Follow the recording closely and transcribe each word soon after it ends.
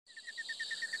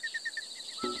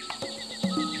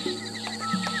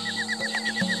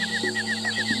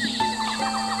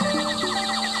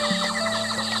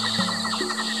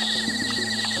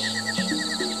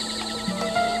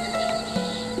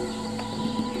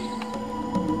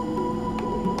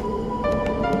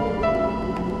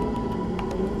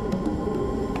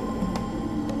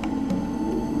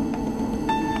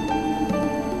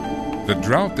The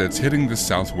drought that's hitting the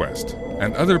Southwest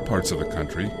and other parts of the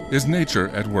country is nature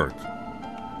at work.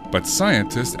 But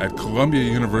scientists at Columbia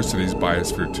University's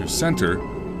Biosphere 2 Center,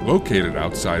 located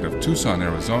outside of Tucson,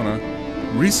 Arizona,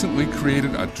 recently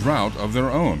created a drought of their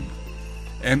own,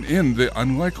 and in the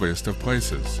unlikeliest of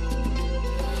places.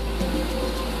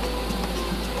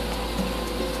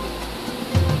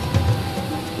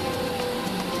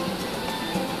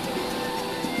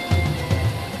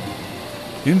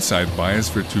 Inside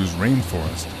Biosphere 2's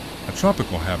Rainforest, a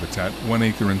tropical habitat 1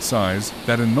 acre in size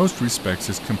that in most respects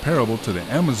is comparable to the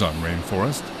Amazon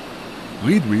rainforest,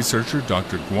 lead researcher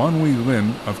Dr. Guanhui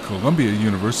Lin of Columbia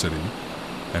University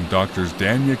and Drs.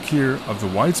 Dan Yakir of the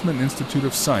Weizmann Institute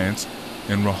of Science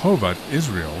in Rehovot,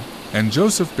 Israel, and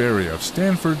Joseph Berry of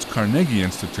Stanford's Carnegie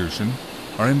Institution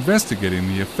are investigating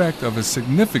the effect of a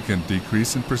significant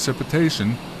decrease in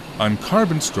precipitation on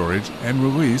carbon storage and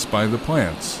release by the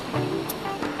plants.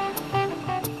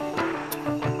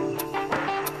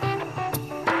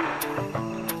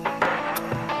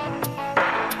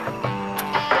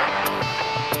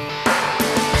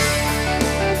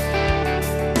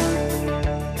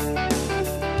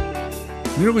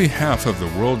 Nearly half of the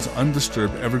world's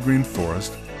undisturbed evergreen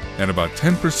forest and about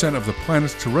 10% of the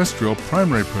planet's terrestrial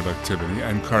primary productivity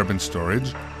and carbon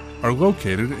storage are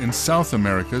located in South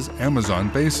America's Amazon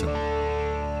basin.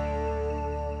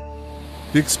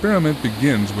 The experiment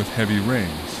begins with heavy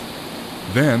rains.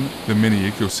 Then, the mini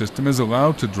ecosystem is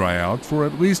allowed to dry out for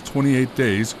at least 28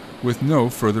 days with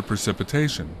no further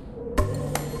precipitation.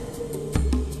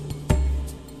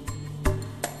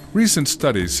 Recent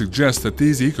studies suggest that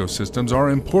these ecosystems are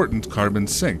important carbon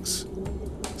sinks.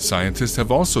 Scientists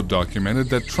have also documented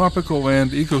that tropical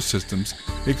land ecosystems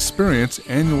experience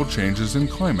annual changes in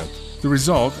climate, the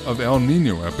result of El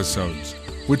Niño episodes,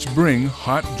 which bring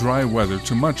hot, dry weather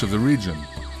to much of the region.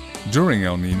 During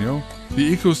El Niño,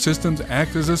 the ecosystems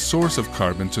act as a source of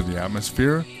carbon to the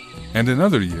atmosphere, and in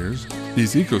other years,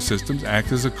 these ecosystems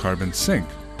act as a carbon sink.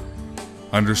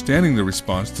 Understanding the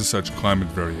response to such climate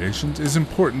variations is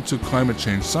important to climate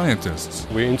change scientists.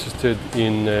 We're interested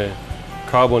in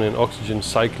carbon and oxygen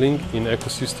cycling in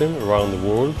ecosystems around the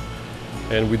world,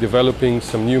 and we're developing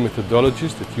some new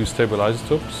methodologies that use stable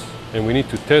isotopes, and we need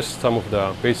to test some of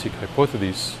the basic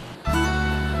hypotheses.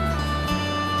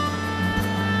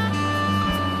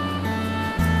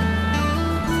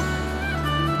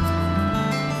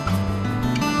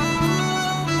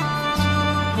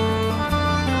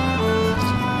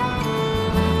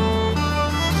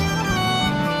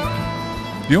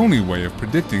 The only way of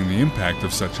predicting the impact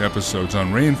of such episodes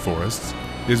on rainforests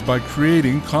is by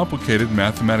creating complicated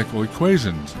mathematical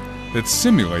equations that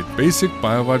simulate basic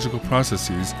biological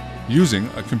processes using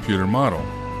a computer model.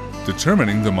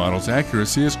 Determining the model's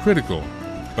accuracy is critical,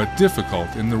 but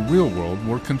difficult in the real world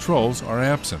where controls are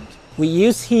absent. We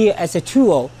use here as a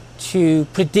tool to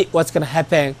predict what's going to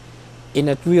happen in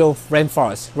a real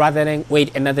rainforest rather than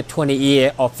wait another 20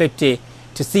 years or 50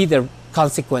 to see the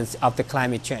consequence of the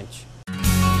climate change.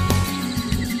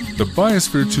 The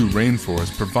Biosphere 2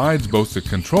 rainforest provides both the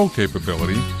control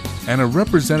capability and a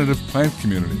representative plant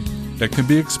community that can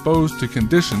be exposed to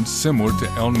conditions similar to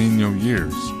El Niño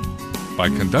years. By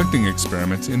conducting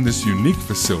experiments in this unique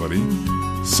facility,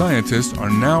 scientists are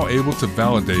now able to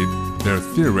validate their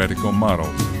theoretical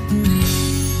models.